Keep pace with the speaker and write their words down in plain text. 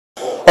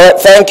All right,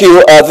 thank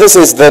you. This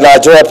is the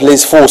Nigeria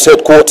Police Force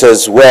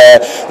Headquarters, where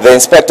the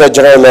Inspector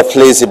General of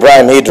Police,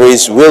 Ibrahim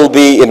Idris, will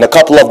be in a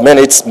couple of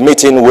minutes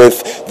meeting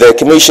with the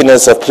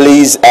Commissioners of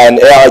Police and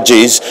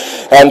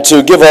AIGs. And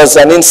to give us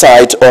an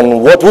insight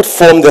on what would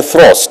form the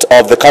thrust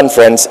of the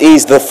conference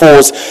is the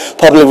Force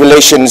Public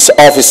Relations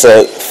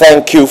Officer.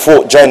 Thank you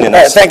for joining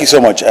us. Thank you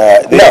so much.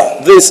 Now,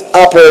 this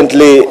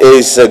apparently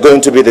is going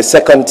to be the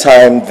second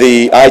time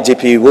the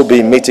IGP will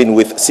be meeting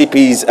with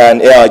CPs and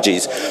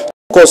AIGs.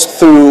 Of course,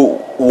 through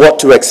what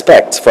to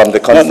expect from the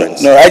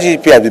conference. No,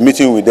 IGP has been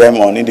meeting with them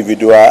on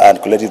individual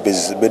and collective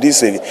basis, but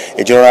this is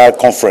a general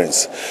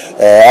conference.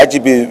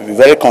 IGP is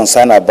very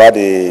concerned about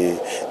the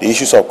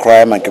issues of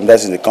crime and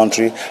criminality in the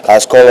country,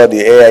 has called the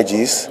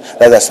AIGs,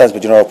 that's the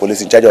Assistant General of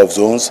Police in charge of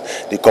zones,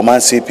 the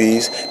command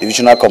CPs,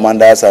 divisional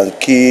commanders, and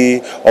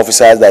key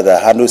officers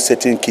that handle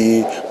certain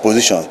key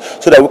positions,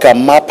 so that we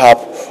can map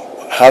up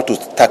how to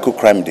tackle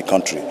crime in the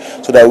country,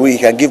 so that we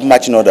can give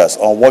marching orders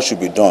on what should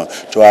be done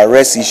to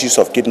arrest issues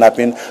of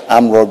kidnapping,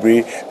 armed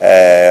robbery,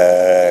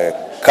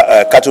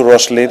 cattle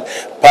rustling,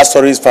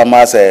 pastoralists,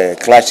 farmers,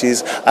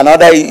 clashes, and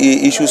other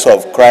issues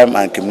of crime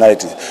and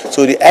criminality.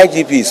 So the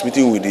IGP is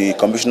meeting with the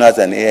commissioners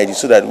and AIG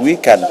so that we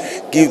can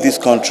give this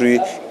country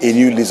a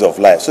new lease of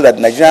life, so that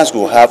Nigerians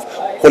will have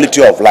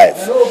quality of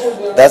life.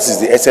 That is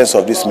the essence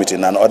of this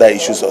meeting and other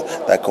issues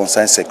that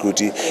concern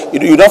security.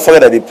 You don't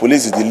forget that the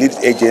police is the lead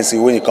agency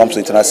when it comes to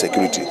internal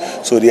security.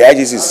 So the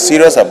IGC is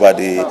serious about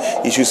the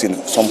issues in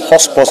some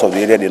hotspots of the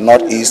area, the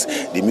northeast,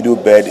 the middle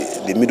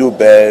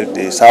belt,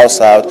 the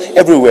south,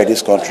 everywhere in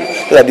this country,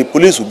 so that the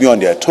police will be on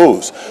their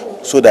toes,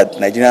 so that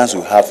Nigerians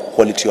will have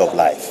quality of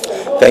life.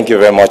 Thank you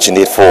very much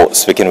indeed for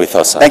speaking with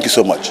us, sir. Thank you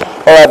so much.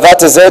 All right,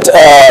 that is it.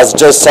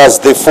 Just as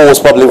the Force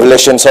Public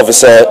Relations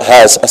Officer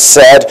has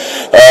said,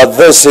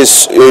 this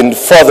is in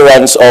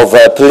furtherance of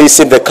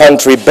policing the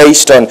country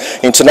based on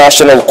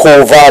international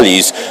core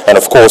values and,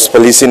 of course,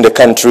 policing the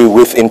country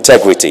with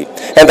integrity.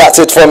 And that's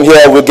it from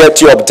here. We'll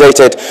get you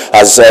updated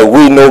as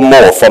we know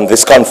more from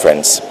this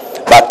conference.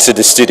 Back to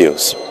the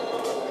studios.